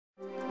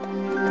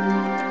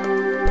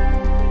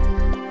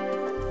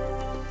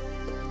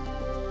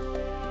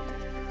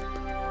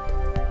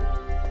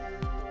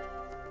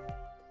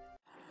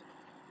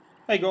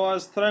Hey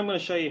guys, today I'm going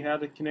to show you how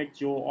to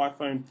connect your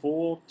iPhone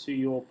 4 to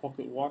your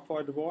pocket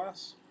Wi-Fi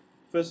device.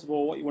 First of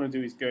all, what you want to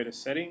do is go to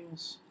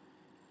settings,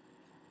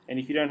 and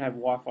if you don't have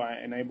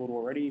Wi-Fi enabled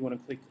already, you want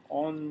to click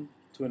on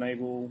to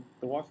enable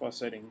the Wi-Fi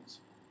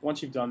settings.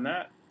 Once you've done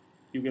that,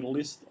 you'll get a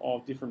list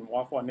of different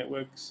Wi-Fi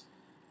networks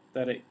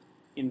that are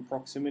in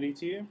proximity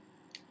to you.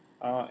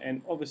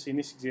 And obviously in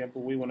this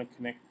example we want to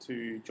connect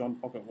to John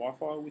Pocket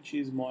Wi-Fi, which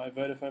is my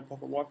Vodafone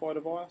Pocket Wi-Fi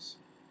device.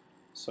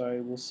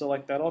 So we'll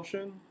select that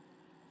option.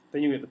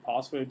 Then you get the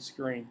password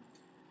screen.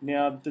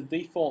 Now the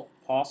default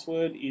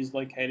password is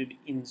located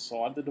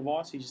inside the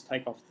device. You just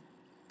take off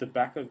the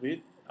back of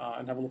it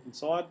and have a look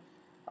inside.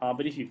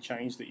 But if you've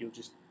changed it, you'll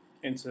just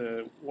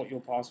enter what your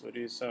password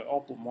is. So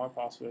I'll put my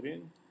password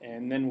in,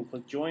 and then we'll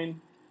click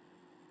join,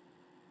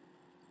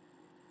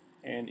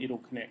 and it'll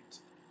connect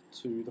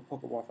to the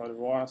Pocket Wi-Fi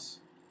device.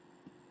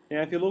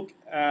 Now if you look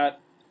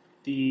at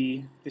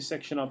this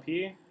section up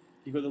here,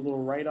 you've got the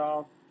little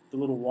radar, the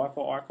little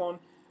Wi-Fi icon.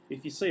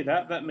 If you see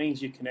that, that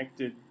means you're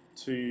connected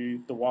to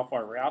the Wi-Fi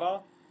router.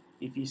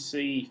 If you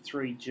see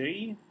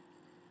 3G,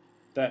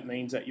 that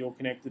means that you're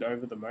connected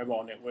over the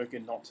mobile network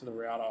and not to the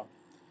router.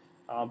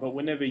 But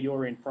whenever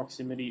you're in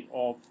proximity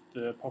of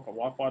the Pocket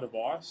Wi-Fi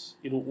device,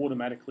 it'll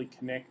automatically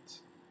connect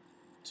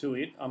to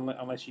it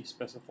unless you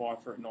specify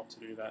for it not to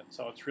do that.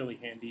 So it's really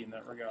handy in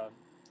that regard.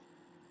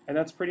 And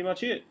that's pretty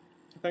much it.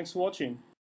 Thanks for watching.